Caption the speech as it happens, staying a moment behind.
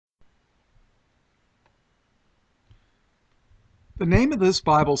The name of this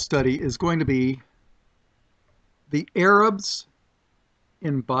Bible study is going to be The Arabs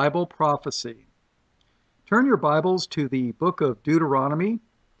in Bible Prophecy. Turn your Bibles to the book of Deuteronomy,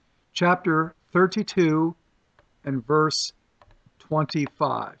 chapter 32 and verse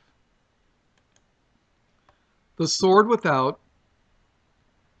 25. The sword without,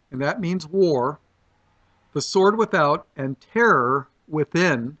 and that means war, the sword without and terror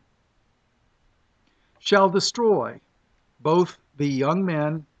within shall destroy both the young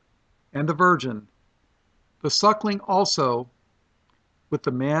man and the virgin, the suckling also with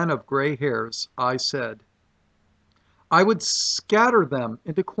the man of gray hairs. I said, I would scatter them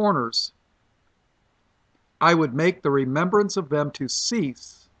into corners. I would make the remembrance of them to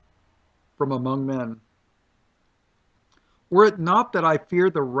cease from among men. Were it not that I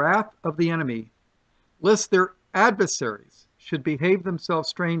fear the wrath of the enemy, lest their adversaries should behave themselves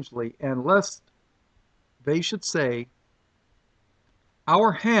strangely, and lest they should say,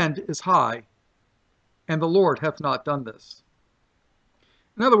 Our hand is high, and the Lord hath not done this.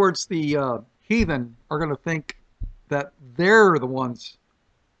 In other words, the heathen are going to think that they're the ones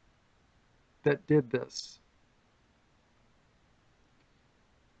that did this.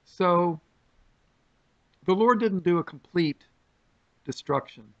 So the Lord didn't do a complete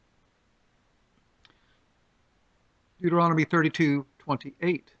destruction. Deuteronomy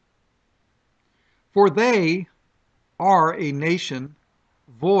 32:28. For they are a nation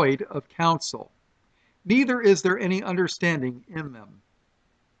void of counsel, neither is there any understanding in them.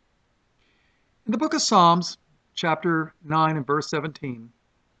 In the book of Psalms, chapter 9 and verse 17,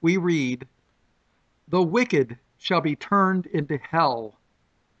 we read, The wicked shall be turned into hell,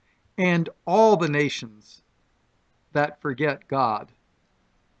 and all the nations that forget God.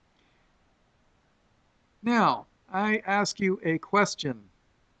 Now, I ask you a question.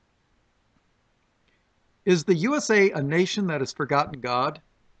 Is the USA a nation that has forgotten God?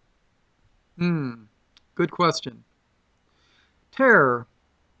 Good question. Terror.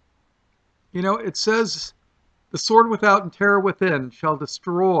 It says, the sword without and terror within shall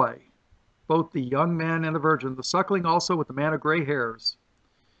destroy both the young man and the virgin, the suckling also with the man of gray hairs.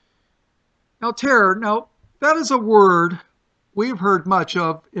 Now, terror, that is a word we've heard much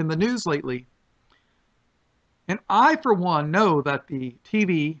of in the news lately. And I, for one, know that the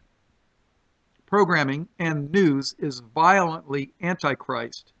TV programming and news is violently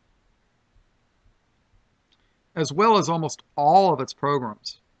antichrist, as well as almost all of its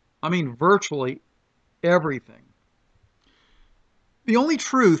programs. I mean, virtually everything. The only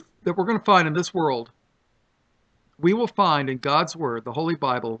truth that we're going to find in this world, we will find in God's Word, the Holy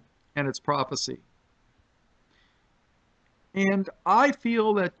Bible, and its prophecy. And I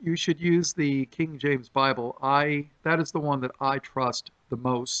feel that you should use the King James Bible. That is the one that I trust the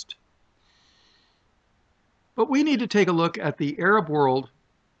most. But we need to take a look at the Arab world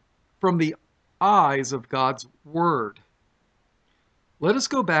from the eyes of God's Word. Let us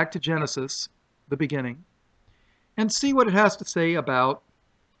go back to Genesis, the beginning, and see what it has to say about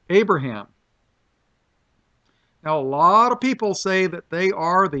Abraham. Now, a lot of people say that they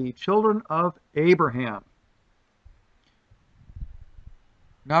are the children of Abraham.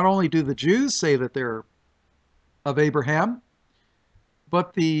 Not only do the Jews say that they're of Abraham,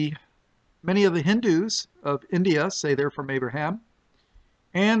 but many of the Hindus of India say they're from Abraham,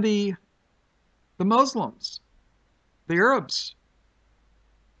 and the Muslims, the Arabs,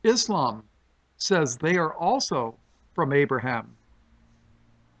 Islam says they are also from Abraham.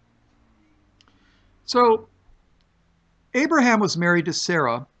 So Abraham was married to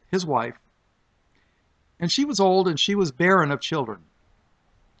Sarah, his wife, and she was old and she was barren of children.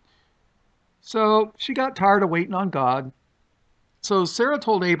 So she got tired of waiting on God. So Sarah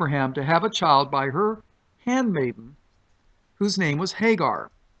told Abraham to have a child by her handmaiden, whose name was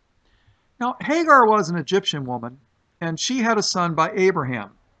Hagar. Now, Hagar was an Egyptian woman, and she had a son by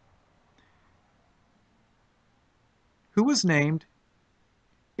Abraham, who was named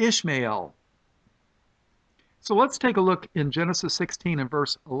Ishmael. So let's take a look in Genesis 16 and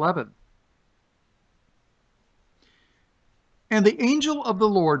verse 11. And the angel of the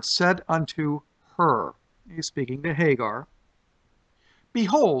Lord said unto her, he's speaking to Hagar,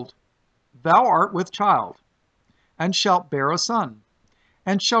 Behold, thou art with child, and shalt bear a son,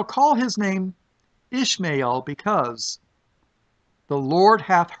 and shall call his name Ishmael, because the Lord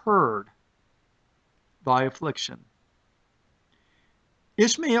hath heard thy affliction.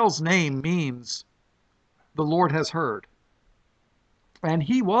 Ishmael's name means the Lord has heard. And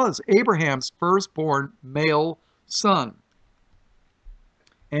he was Abraham's firstborn male son.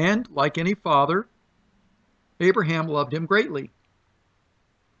 And like any father, Abraham loved him greatly.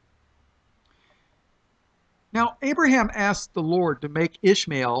 Now, Abraham asked the Lord to make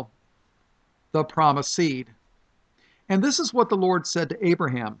Ishmael the promised seed. And this is what the Lord said to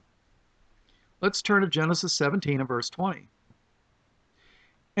Abraham. Let's turn to Genesis 17 and verse 20.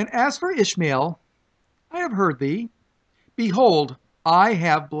 And as for Ishmael, I have heard thee. Behold, I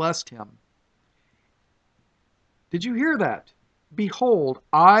have blessed him. Did you hear that? Behold,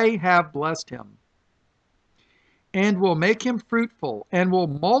 I have blessed him, and will make him fruitful, and will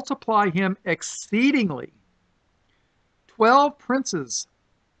multiply him exceedingly. 12 princes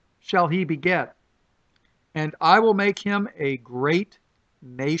shall he beget, and I will make him a great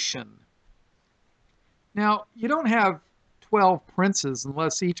nation. Now, you don't have 12 princes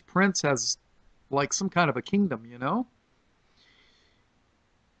unless each prince has like some kind of a kingdom, you know?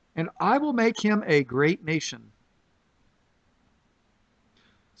 And I will make him a great nation.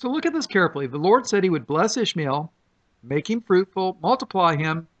 So look at this carefully. The Lord said he would bless Ishmael, make him fruitful, multiply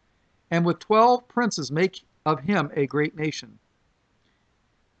him, and with 12 princes make of him a great nation.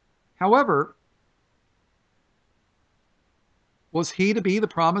 However, was he to be the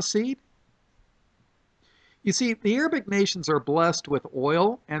promised seed? You see, the Arabic nations are blessed with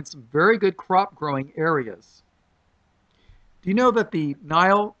oil and some very good crop growing areas. Do you know that the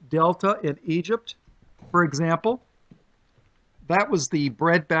Nile Delta in Egypt, for example, that was the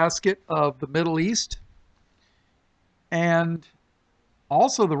breadbasket of the Middle East and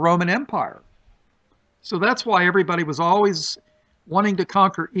also the Roman Empire. So that's why everybody was always wanting to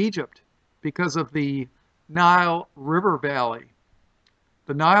conquer Egypt, because of the Nile River Valley.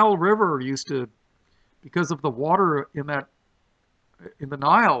 The Nile River used to, because of the water in the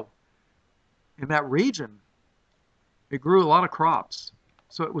Nile, in that region, it grew a lot of crops.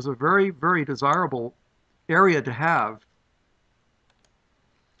 So it was a very, very desirable area to have.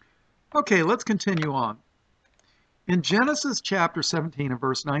 Okay, let's continue on. In Genesis chapter 17 and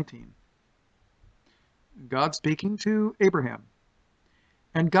verse 19, God speaking to Abraham,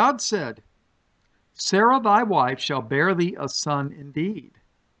 and God said, Sarah thy wife shall bear thee a son indeed,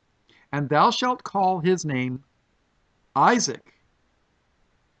 and thou shalt call his name Isaac.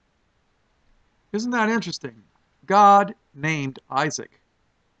 Isn't that interesting? God named Isaac.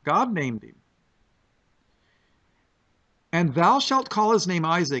 God named him. And thou shalt call his name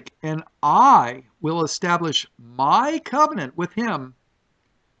Isaac, and I will establish my covenant with him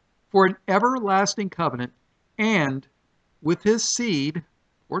for an everlasting covenant, and with his seed,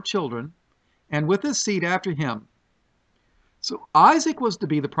 or children, and with his seed after him. So Isaac was to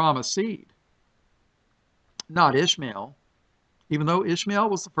be the promised seed, not Ishmael, even though Ishmael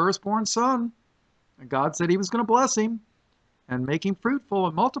was the firstborn son, and God said he was going to bless him and make him fruitful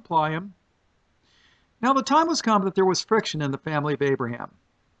and multiply him. Now the time was come that there was friction in the family of Abraham,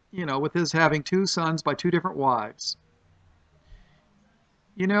 you know, with his having 2 sons by 2 different wives.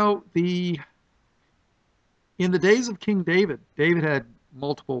 You know, in the days of King David, David had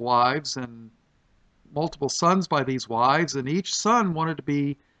multiple wives and multiple sons by these wives, and each son wanted to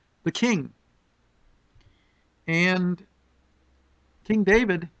be the king. And King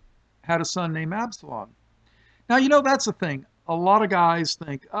David had a son named Absalom. Now, you know, that's the thing. A lot of guys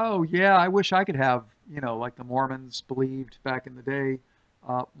think, oh, yeah, I wish I could have, you know, like the Mormons believed back in the day,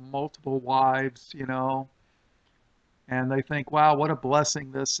 multiple wives, you know, and they think, wow, what a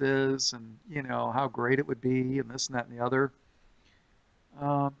blessing this is, and, you know, how great it would be, and this and that and the other.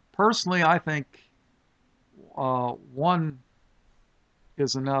 Personally, I think one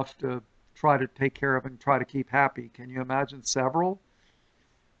is enough to try to take care of and try to keep happy. Can you imagine several?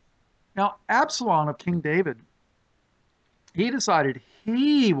 Now, Absalom of King David, he decided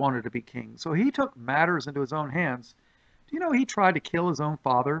he wanted to be king, so he took matters into his own hands. Do you know he tried to kill his own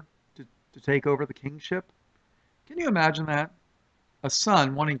father to take over the kingship? Can you imagine that? A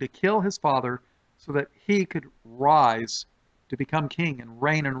son wanting to kill his father so that he could rise to become king and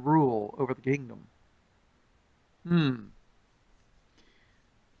reign and rule over the kingdom.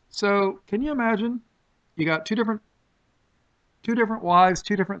 So, can you imagine? You got two different wives,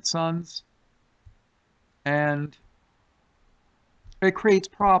 2 different sons, and it creates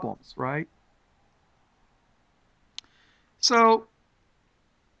problems, right? So,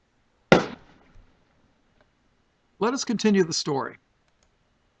 let us continue the story.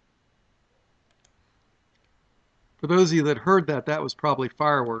 For those of you that heard that, that was probably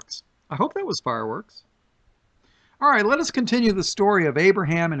fireworks. I hope that was fireworks. All right, let us continue the story of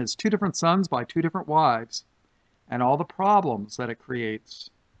Abraham and his 2 different sons by 2 different wives and all the problems that it creates.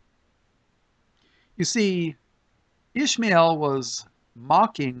 You see, Ishmael was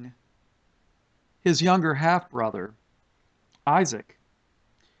mocking his younger half-brother, Isaac,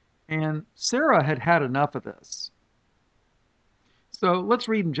 and Sarah had had enough of this. So let's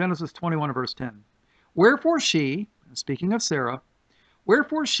read in Genesis 21 verse 10. Wherefore she, speaking of Sarah,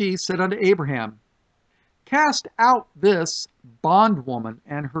 wherefore she said unto Abraham, cast out this bondwoman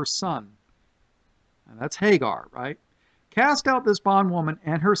and her son. And that's Hagar, right? Cast out this bondwoman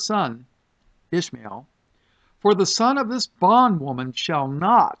and her son, Ishmael, for the son of this bondwoman shall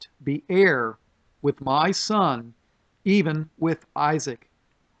not be heir with my son, even with Isaac.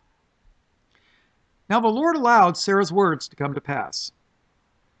 Now the Lord allowed Sarah's words to come to pass.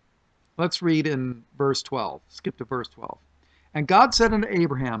 Let's read in verse 12. Skip to verse 12. And God said unto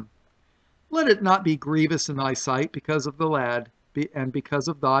Abraham, let it not be grievous in thy sight because of the lad, and because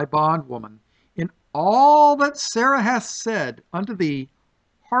of thy bondwoman. In all that Sarah hath said unto thee,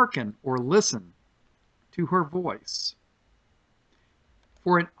 hearken or listen to her voice.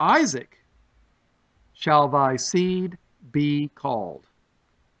 For in Isaac shall thy seed be called.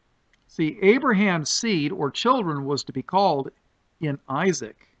 See, Abraham's seed or children was to be called in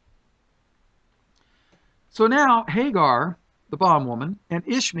Isaac. So now Hagar, the bondwoman, and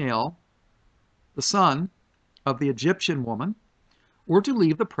Ishmael, the son of the Egyptian woman, were to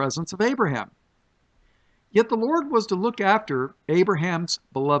leave the presence of Abraham. Yet the Lord was to look after Abraham's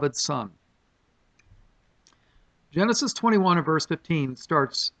beloved son. Genesis 21 and verse 15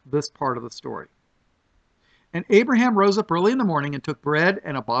 starts this part of the story. And Abraham rose up early in the morning and took bread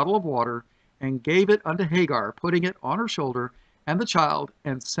and a bottle of water and gave it unto Hagar, putting it on her shoulder and the child,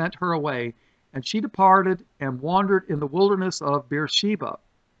 and sent her away. And she departed and wandered in the wilderness of Beersheba.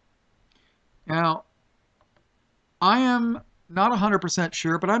 Now, I am not 100%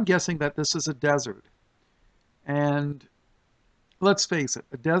 sure, but I'm guessing that this is a desert. And let's face it,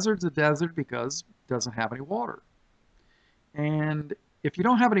 a desert's a desert because it doesn't have any water. And if you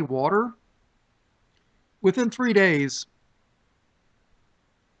don't have any water, within 3 days,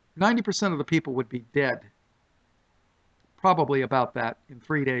 90% of the people would be dead. Probably about that in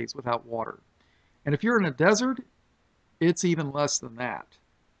 3 days without water. And if you're in a desert, it's even less than that,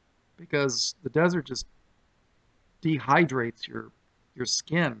 because the desert just dehydrates your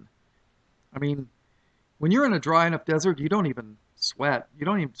skin. I mean, when you're in a dry enough desert, you don't even sweat. You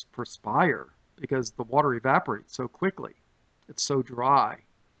don't even perspire because the water evaporates so quickly. It's so dry.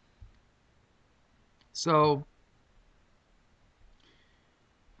 So,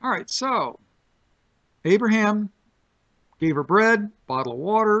 all right, so Abraham gave her bread, bottle of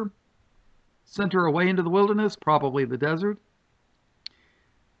water, sent her away into the wilderness, probably the desert.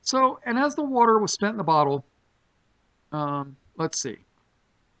 So, and as the water was spent in the bottle, let's see.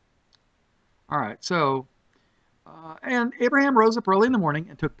 All right, so, and Abraham rose up early in the morning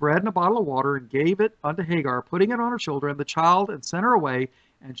and took bread and a bottle of water and gave it unto Hagar, putting it on her shoulder and the child, and sent her away.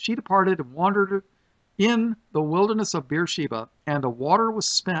 And she departed and wandered in the wilderness of Beersheba, and the water was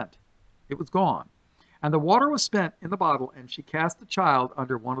spent. It was gone. And the water was spent in the bottle, and she cast the child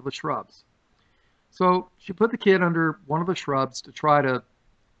under one of the shrubs. So she put the kid under one of the shrubs to try to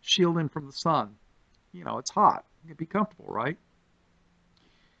shield him from the sun. You know, it's hot. You'd be comfortable, right?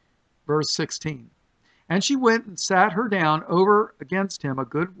 Verse 16. And she went and sat her down over against him a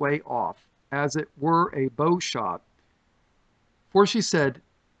good way off, as it were a bow shot. For she said,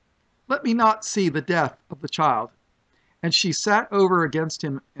 let me not see the death of the child. And she sat over against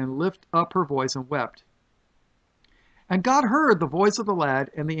him and lifted up her voice and wept. And God heard the voice of the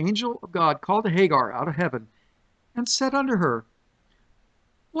lad, and the angel of God called to Hagar out of heaven, and said unto her,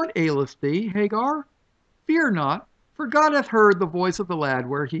 what aileth thee, Hagar? Fear not, for God hath heard the voice of the lad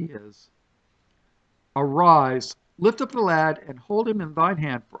where he is. Arise, lift up the lad, and hold him in thine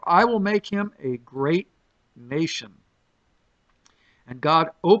hand, for I will make him a great nation. And God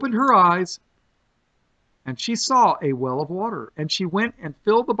opened her eyes, and she saw a well of water. And she went and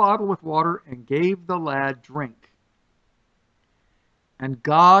filled the bottle with water, and gave the lad drink. And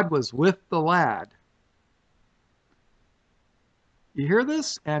God was with the lad. You hear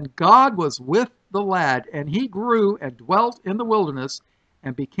this? And God was with the lad, and he grew and dwelt in the wilderness,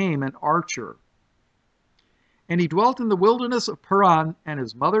 and became an archer. And he dwelt in the wilderness of Paran, and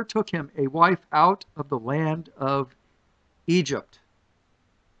his mother took him a wife out of the land of Egypt.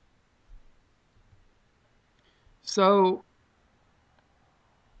 So,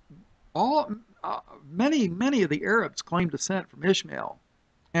 many of the Arabs claim descent from Ishmael,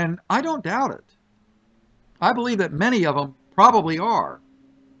 and I don't doubt it. I believe that many of them probably are.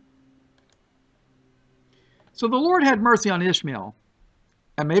 So the Lord had mercy on Ishmael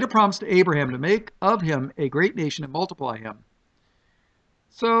and made a promise to Abraham to make of him a great nation and multiply him.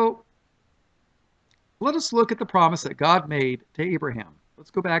 So let us look at the promise that God made to Abraham.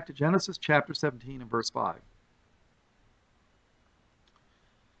 Let's go back to Genesis chapter 17 and verse 5.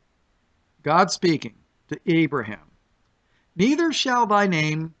 God speaking to Abraham, neither shall thy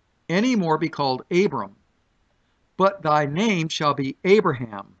name any more be called Abram, but thy name shall be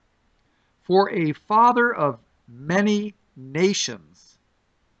Abraham, for a father of many nations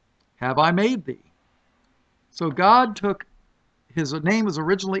have I made thee. So God took, his name was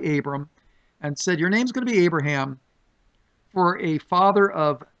originally Abram, and said, your name's going to be Abraham, for a father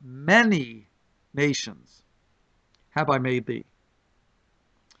of many nations have I made thee.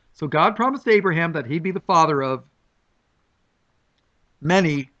 So God promised Abraham that he'd be the father of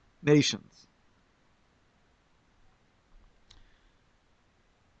many nations.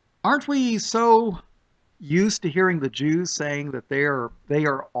 Aren't we so used to hearing the Jews saying that they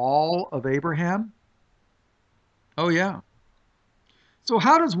are all of Abraham? Oh yeah. So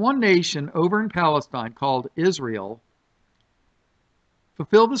how does one nation over in Palestine called Israel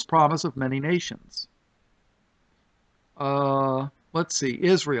fulfill this promise of many nations? Let's see,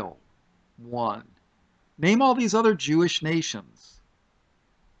 Israel, one. Name all these other Jewish nations.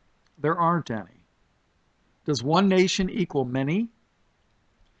 There aren't any. Does one nation equal many?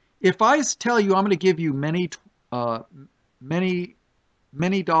 If I tell you I'm going to give you many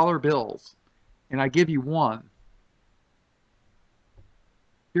dollar bills, and I give you one,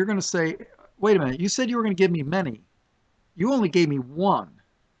 you're going to say, wait a minute, you said you were going to give me many. You only gave me one.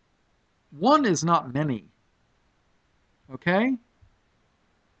 One is not many. Okay?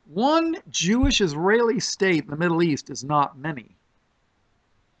 One Jewish-Israeli state in the Middle East is not many.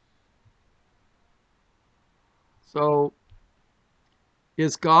 So,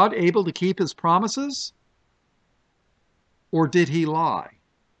 is God able to keep his promises? Or did he lie?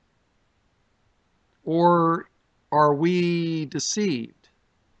 Or are we deceived?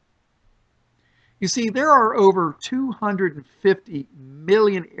 You see, there are over 250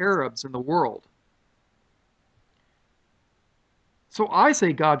 million Arabs in the world. So I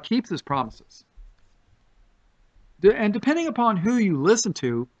say God keeps his promises. And depending upon who you listen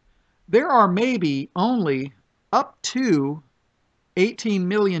to, there are maybe only up to 18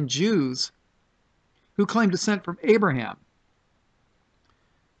 million Jews who claim descent from Abraham.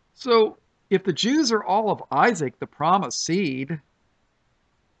 So if the Jews are all of Isaac, the promised seed,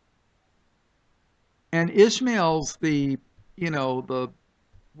 and Ishmael's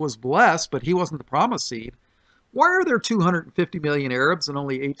was blessed, but he wasn't the promised seed, why are there 250 million Arabs and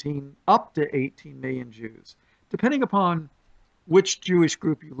only up to 18 million Jews? Depending upon which Jewish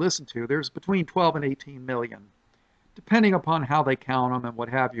group you listen to, there's between 12 and 18 million, depending upon how they count them and what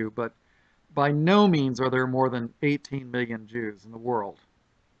have you, but by no means are there more than 18 million Jews in the world.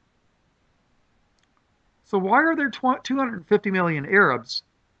 So why are there 250 million Arabs,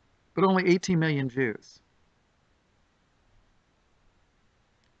 but only 18 million Jews?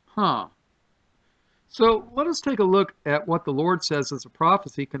 So let us take a look at what the Lord says as a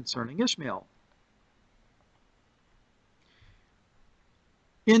prophecy concerning Ishmael.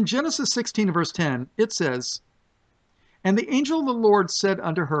 In Genesis 16 verse 10, it says, and the angel of the Lord said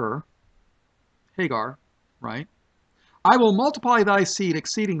unto her, Hagar, right? I will multiply thy seed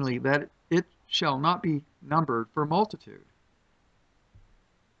exceedingly, that it shall not be numbered for multitude.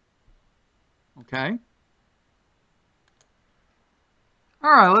 Okay?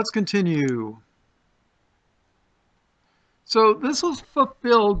 All right, let's continue. So this was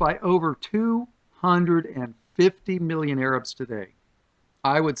fulfilled by over 250 million Arabs today.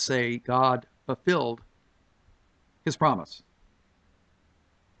 I would say God fulfilled his promise.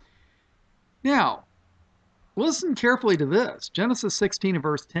 Now, listen carefully to this. Genesis 16 and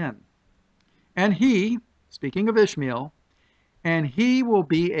verse 10. And he, speaking of Ishmael, and he will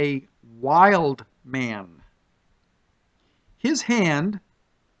be a wild man. His hand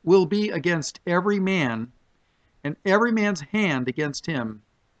will be against every man, and every man's hand against him,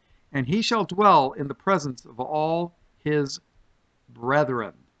 and he shall dwell in the presence of all his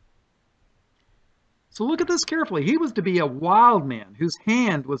brethren. So look at this carefully. He was to be a wild man whose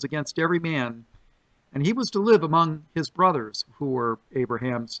hand was against every man, and he was to live among his brothers who were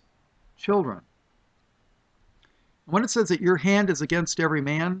Abraham's children. And when it says that your hand is against every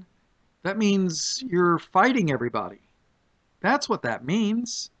man, that means you're fighting everybody. That's what that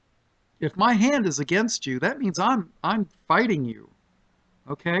means. If my hand is against you, that means I'm fighting you.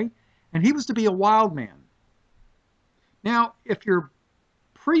 Okay? And he was to be a wild man. Now, if your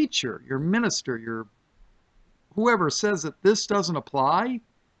preacher, your minister, your whoever says that this doesn't apply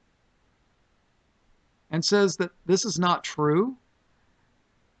and says that this is not true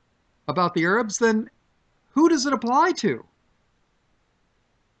about the Arabs, then who does it apply to?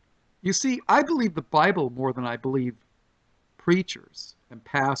 You see, I believe the Bible more than I believe preachers and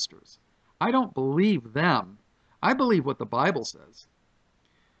pastors. I don't believe them. I believe what the Bible says.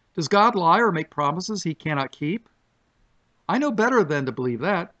 Does God lie or make promises he cannot keep? I know better than to believe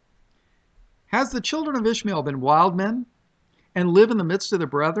that. Has the children of Ishmael been wild men and live in the midst of their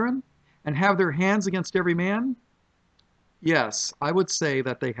brethren and have their hands against every man? Yes, I would say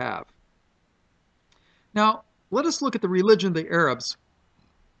that they have. Now, let us look at the religion of the Arabs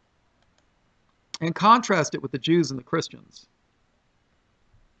and contrast it with the Jews and the Christians.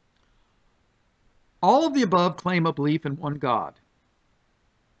 All of the above claim a belief in one God.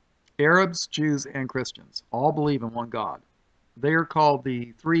 Arabs, Jews, and Christians all believe in one God. They are called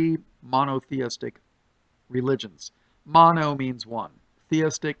the three monotheistic religions. Mono means one.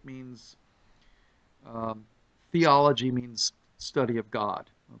 Theistic means theology means study of God.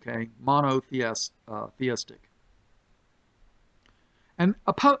 Okay, monotheistic. And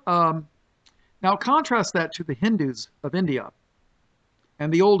now contrast that to the Hindus of India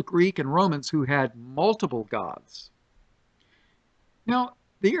and the old Greek and Romans who had multiple gods. Now,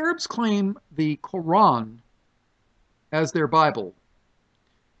 the Arabs claim the Quran as their Bible,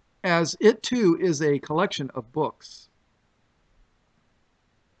 as it too is a collection of books.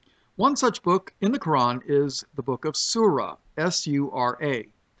 One such book in the Quran is the book of Surah, S-U-R-A.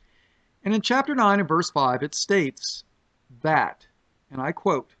 And in chapter 9 and verse 5, it states that, and I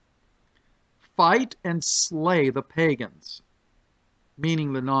quote, "Fight and slay the pagans,"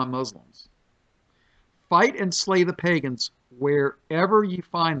 meaning the non-Muslims. "Fight and slay the pagans wherever you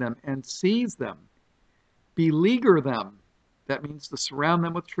find them and seize them. Beleaguer them," that means to surround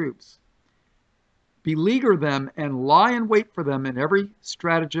them with troops. "Beleaguer them and lie in wait for them in every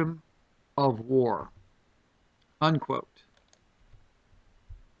stratagem of war." Unquote.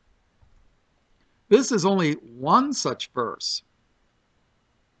 This is only one such verse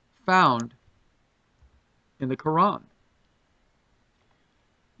found in the Quran.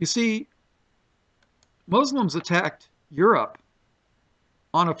 You see, Muslims attacked Europe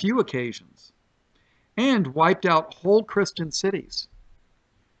on a few occasions and wiped out whole Christian cities.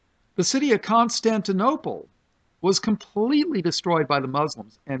 The city of Constantinople was completely destroyed by the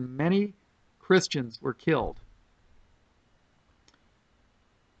Muslims, and many Christians were killed.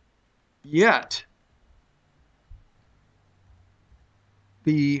 Yet,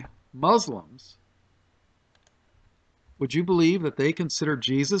 the Muslims, would you believe that they consider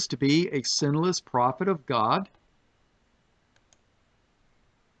Jesus to be a sinless prophet of God?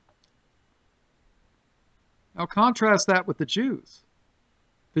 Now contrast that with the Jews.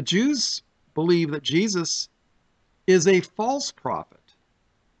 The Jews believe that Jesus is a false prophet,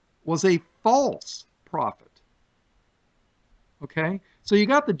 was a false prophet. Okay? So you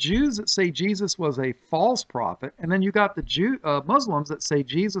got the Jews that say Jesus was a false prophet, and then you got the Muslims that say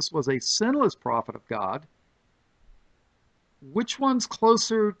Jesus was a sinless prophet of God. Which one's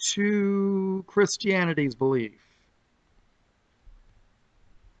closer to Christianity's belief?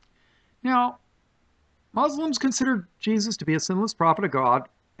 Now, Muslims consider Jesus to be a sinless prophet of God,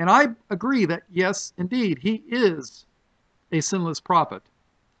 and I agree that, yes, indeed, he is a sinless prophet,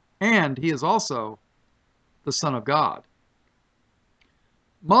 and he is also the Son of God.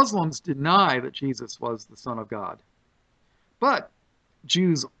 Muslims deny that Jesus was the Son of God, but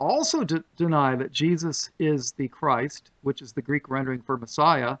Jews also deny that Jesus is the Christ, which is the Greek rendering for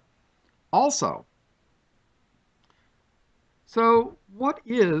Messiah, also. So, what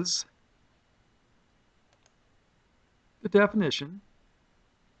is the definition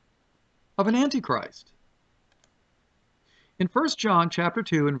of an antichrist? In 1 John chapter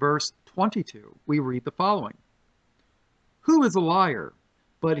 2 and verse 22, we read the following: "Who is a liar,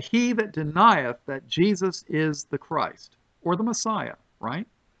 but he that denieth that Jesus is the Christ," or the Messiah, right?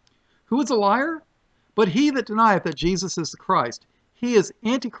 Who is a liar? But he that denieth that Jesus is the Christ. He is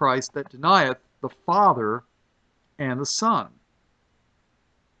Antichrist that denieth the Father and the Son.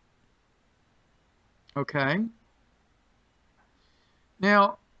 Okay?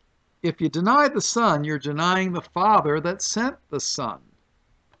 Now, if you deny the Son, you're denying the Father that sent the Son.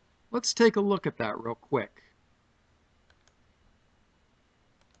 Let's take a look at that real quick.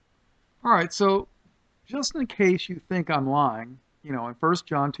 All right, so just in case you think I'm lying, in 1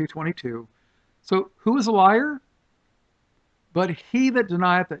 John 2:22, so who is a liar? But he that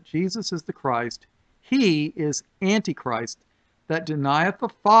denieth that Jesus is the Christ, he is Antichrist that denieth the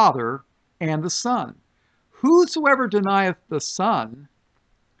Father and the Son. Whosoever denieth the Son,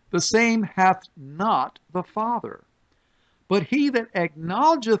 the same hath not the Father. But he that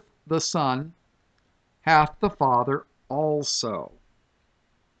acknowledgeth the Son hath the Father also.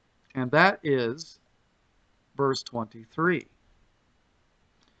 And that is verse 23.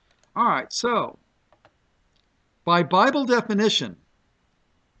 All right, so by Bible definition,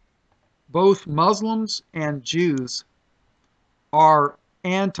 both Muslims and Jews are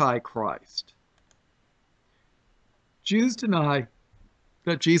Antichrist. Jews deny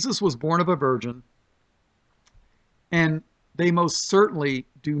that Jesus was born of a virgin, and they most certainly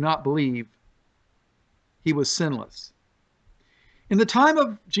do not believe he was sinless. In the time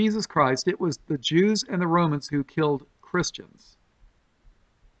of Jesus Christ, it was the Jews and the Romans who killed Christians,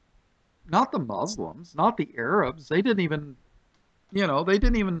 not the Muslims, not the Arabs. They didn't even,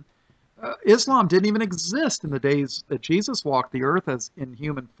 Islam didn't even exist in the days that Jesus walked the earth as in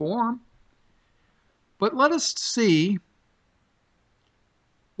human form. But let us see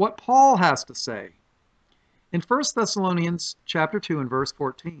what Paul has to say in 1 Thessalonians chapter 2 and verse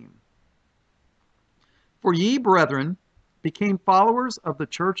 14. For ye, brethren, became followers of the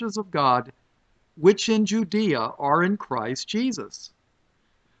churches of God, which in Judea are in Christ Jesus.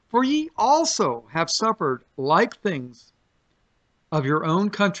 For ye also have suffered like things of your own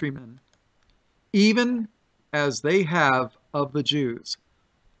countrymen, even as they have of the Jews.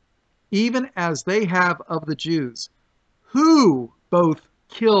 Even as they have of the Jews, who both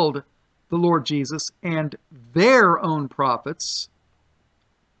killed the Lord Jesus and their own prophets,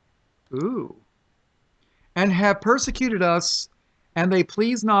 and have persecuted us, and they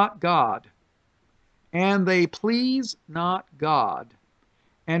please not God. And they please not God,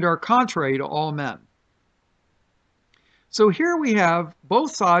 and are contrary to all men. So here we have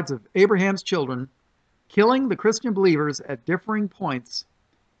both sides of Abraham's children killing the Christian believers at differing points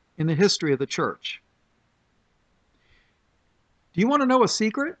in the history of the church. Do you want to know a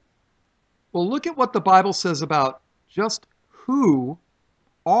secret? Well, look at what the Bible says about just who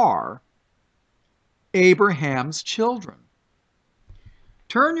are Abraham's children.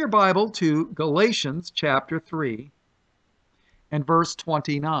 Turn your Bible to Galatians chapter 3 and verse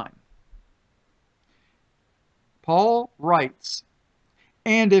 29. Paul writes,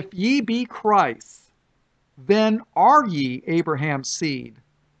 And if ye be Christ, then are ye Abraham's seed,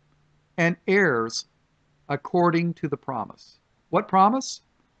 and heirs according to the promise. What promise?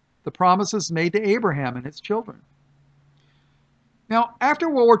 The promises made to Abraham and his children. Now, after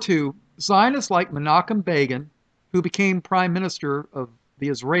World War II, Zionists like Menachem Begin, who became prime minister of the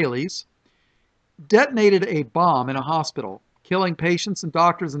Israelis, detonated a bomb in a hospital, killing patients and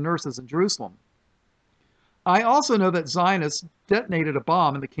doctors and nurses in Jerusalem. I also know that Zionists detonated a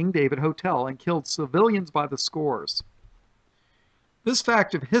bomb in the King David Hotel and killed civilians by the scores. This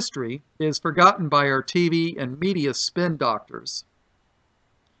fact of history is forgotten by our TV and media spin doctors.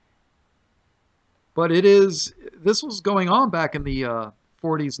 But this was going on back in the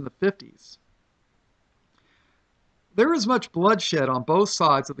 40s and the 50s. There is much bloodshed on both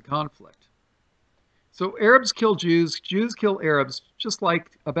sides of the conflict. So Arabs kill Jews, Jews kill Arabs, just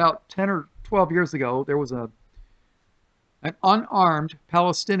like about 10 or 12 years ago, there was an unarmed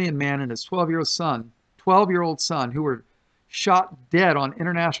Palestinian man and his 12-year-old son, who were shot dead on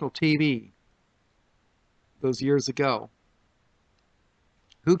international TV those years ago.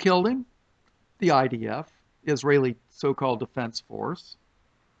 Who killed him? The IDF, Israeli so-called defense force,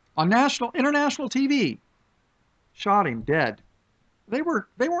 on international TV. Shot him dead. They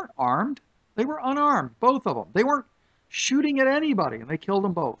weren't armed. They were unarmed, both of them. They weren't shooting at anybody, and they killed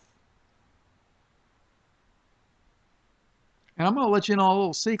them both. And I'm going to let you in on a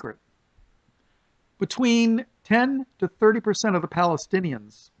little secret. Between 10 to 30% of the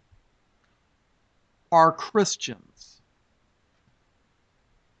Palestinians are Christians.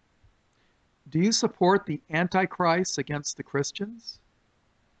 Do you support the Antichrist against the Christians?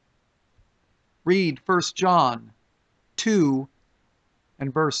 Read 1 John 2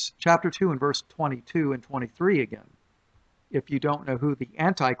 and chapter 2 and verse 22 and 23 again, if you don't know who the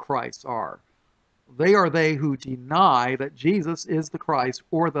Antichrists are. They are they who deny that Jesus is the Christ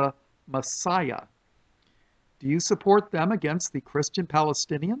or the Messiah. Do you support them against the Christian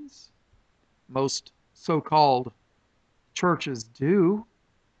Palestinians? Most so-called churches do.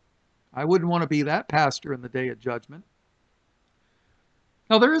 I wouldn't want to be that pastor in the day of judgment.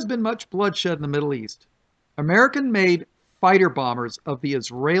 Now, there has been much bloodshed in the Middle East. American-made fighter bombers of the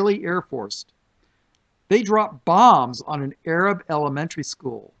Israeli Air Force, they dropped bombs on an Arab elementary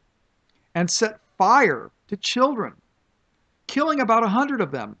school and set fire to children, killing about 100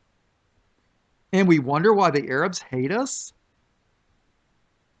 of them. And we wonder why the Arabs hate us?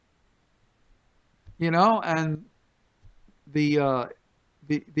 And the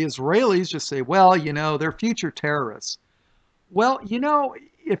Israelis just say, well, they're future terrorists. Well,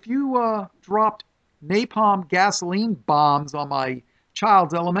 if you dropped napalm gasoline bombs on my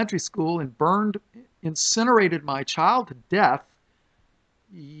child's elementary school and incinerated my child to death,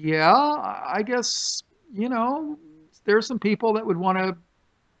 yeah, I guess, there's some people that would want to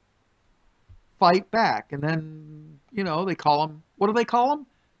fight back. And then, they call them, what do they call them?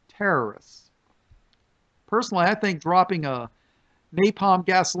 Terrorists. Personally, I think dropping a napalm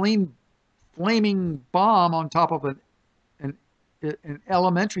gasoline flaming bomb on top of an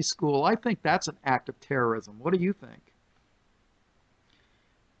elementary school, I think that's an act of terrorism. What do you think?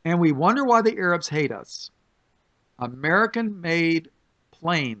 And we wonder why the Arabs hate us. American-made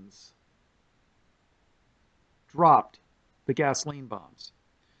planes dropped the gasoline bombs.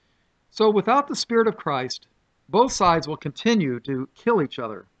 So without the Spirit of Christ, both sides will continue to kill each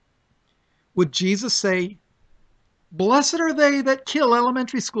other. Would Jesus say, "Blessed are they that kill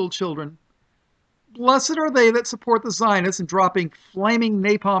elementary school children. Blessed are they that support the Zionists in dropping flaming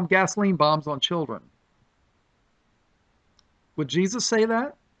napalm gasoline bombs on children"? Would Jesus say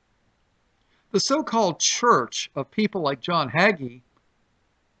that? The so-called church of people like John Hagee,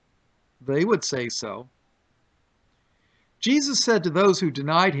 they would say so. Jesus said to those who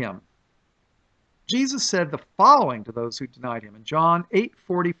denied him, Jesus said the following to those who denied him in John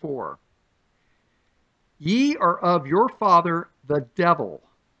 8:44. "Ye are of your father the devil.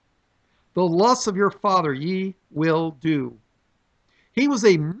 The lusts of your father ye will do. He was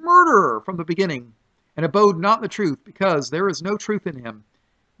a murderer from the beginning, and abode not in the truth, because there is no truth in him.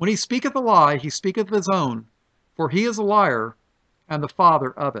 When he speaketh a lie, he speaketh of his own, for he is a liar and the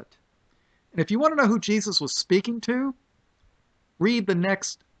father of it." And if you want to know who Jesus was speaking to, read the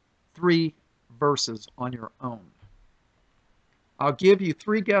next 3 verses on your own. I'll give you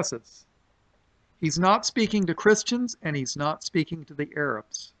 3 guesses. He's not speaking to Christians, and he's not speaking to the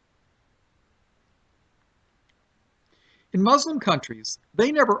Arabs. In Muslim countries,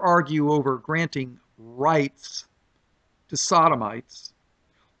 they never argue over granting rights to sodomites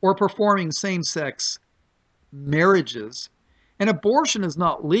or performing same-sex marriages, and abortion is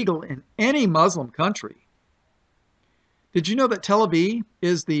not legal in any Muslim country. Did you know that Tel Aviv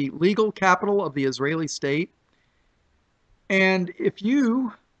is the legal capital of the Israeli state? And if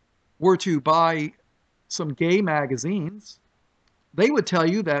you were to buy some gay magazines, they would tell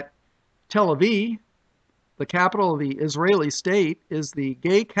you that Tel Aviv, the capital of the Israeli state, is the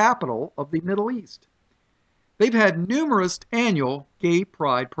gay capital of the Middle East. They've had numerous annual gay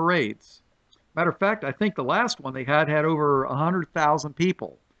pride parades. Matter of fact, I think the last one they had over 100,000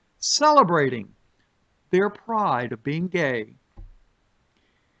 people celebrating their pride of being gay.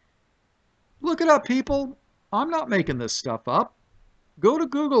 Look it up, people. I'm not making this stuff up. Go to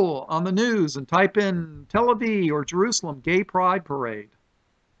Google on the news and type in Tel Aviv or Jerusalem Gay Pride Parade.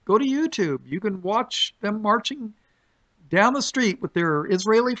 Go to YouTube. You can watch them marching down the street with their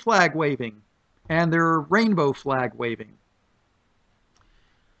Israeli flag waving and their rainbow flag waving.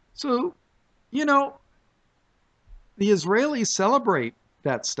 So, you know, the Israelis celebrate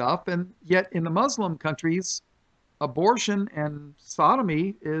that stuff, and yet in the Muslim countries, abortion and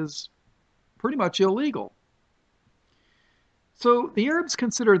sodomy is pretty much illegal. So the Arabs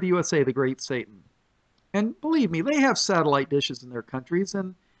consider the USA the great Satan. And believe me, they have satellite dishes in their countries,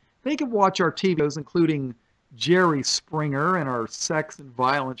 and they can watch our TV shows, including Jerry Springer and our sex and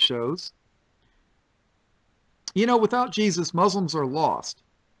violence shows. You know, without Jesus, Muslims are lost.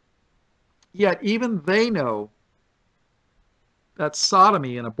 Yet even they know that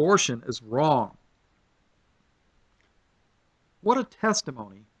sodomy and abortion is wrong. What a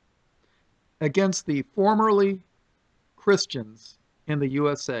testimony against the formerly Christians in the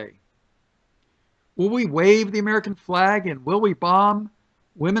USA. Will we wave the American flag, and will we bomb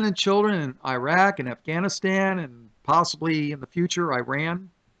women and children in Iraq and Afghanistan and possibly in the future Iran?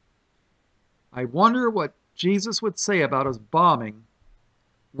 I wonder what Jesus would say about us bombing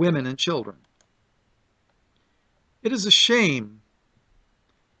women and children. It is a shame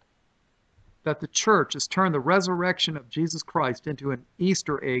that the church has turned the resurrection of Jesus Christ into an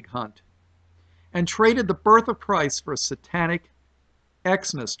Easter egg hunt and traded the birth of Christ for a satanic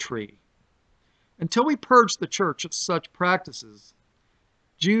Xmas tree. Until we purge the church of such practices,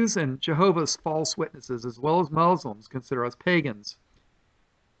 Jews and Jehovah's false witnesses, as well as Muslims, consider us pagans.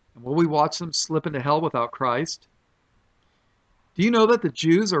 And will we watch them slip into hell without Christ? Do you know that the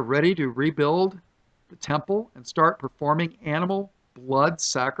Jews are ready to rebuild the temple and start performing animal blood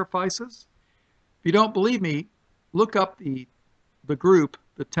sacrifices? If you don't believe me, look up the group,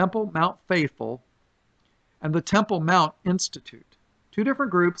 the Temple Mount Faithful and the Temple Mount Institute. 2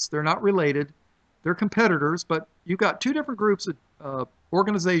 different groups. They're not related. They're competitors, but you've got 2 different groups of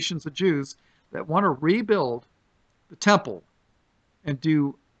organizations of Jews that want to rebuild the temple and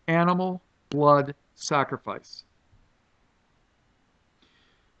do animal blood sacrifice.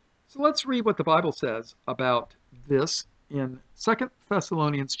 So let's read what the Bible says about this in 2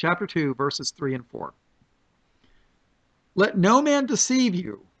 Thessalonians chapter 2, verses 3 and 4. "Let no man deceive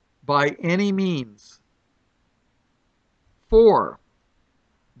you by any means, for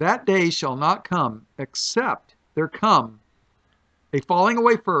that day shall not come, except there come a falling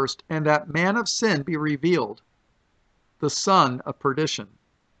away first, and that man of sin be revealed, the son of perdition,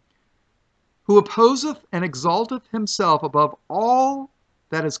 who opposeth and exalteth himself above all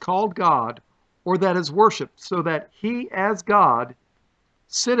that is called God, or that is worshipped, so that he as God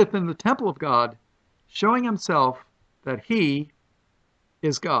sitteth in the temple of God, showing himself that he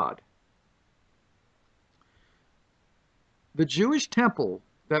is God. The Jewish temple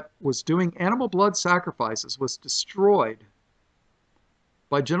that was doing animal blood sacrifices was destroyed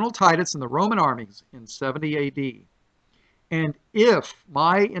by General Titus and the Roman armies in 70 AD. And if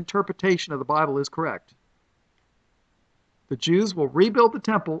my interpretation of the Bible is correct, the Jews will rebuild the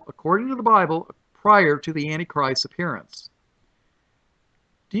temple according to the Bible prior to the Antichrist's appearance.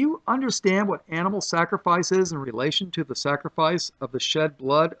 Do you understand what animal sacrifice is in relation to the sacrifice of the shed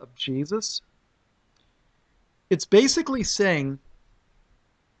blood of Jesus? It's basically saying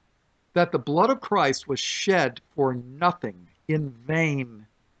that the blood of Christ was shed for nothing, in vain,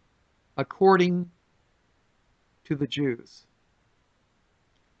 according to the Jews.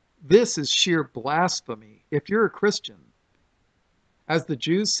 This is sheer blasphemy if you're a Christian, as the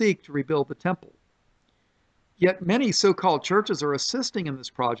Jews seek to rebuild the temple. Yet many so-called churches are assisting in this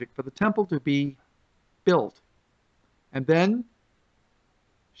project for the temple to be built. And then,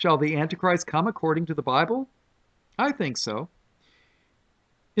 shall the Antichrist come according to the Bible? I think so.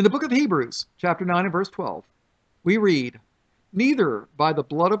 In the book of Hebrews, chapter 9 and verse 12, we read, "Neither by the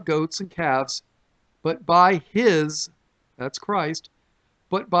blood of goats and calves, but by his," that's Christ,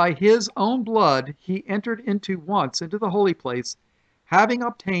 "but by his own blood he entered into once into the holy place, having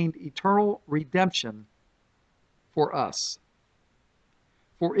obtained eternal redemption for us.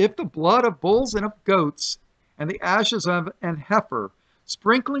 For if the blood of bulls and of goats, and the ashes of an heifer,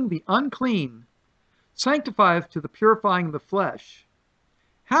 sprinkling the unclean, sanctifieth to the purifying of the flesh,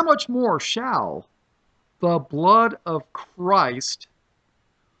 how much more shall the blood of Christ,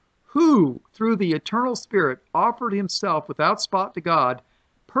 who through the eternal Spirit offered himself without spot to God,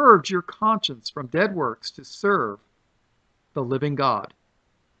 purge your conscience from dead works to serve the living God."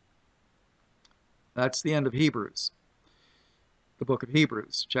 That's the end of Hebrews, the book of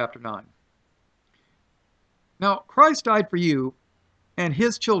Hebrews, chapter 9. Now, Christ died for you and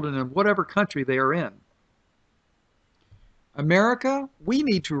his children in whatever country they are in. America, we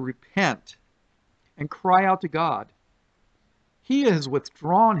need to repent and cry out to God. He has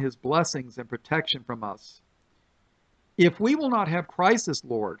withdrawn his blessings and protection from us. If we will not have Christ as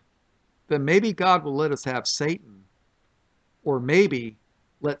Lord, then maybe God will let us have Satan, or maybe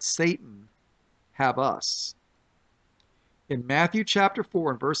let Satan have us. In Matthew chapter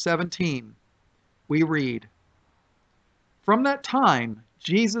 4 and verse 17, we read, "From that time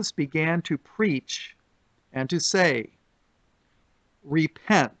Jesus began to preach and to say,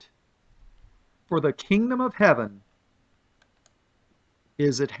 Repent, for the kingdom of heaven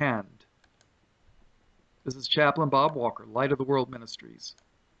is at hand." This is Chaplain Bob Walker, Light of the World Ministries.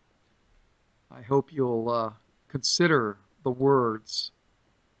 I hope you'll consider the words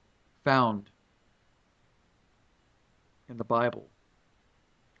found in the Bible.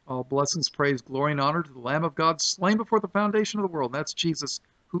 All blessings, praise, glory, and honor to the Lamb of God slain before the foundation of the world. And that's Jesus,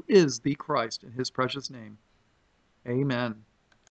 who is the Christ, in his precious name. Amen.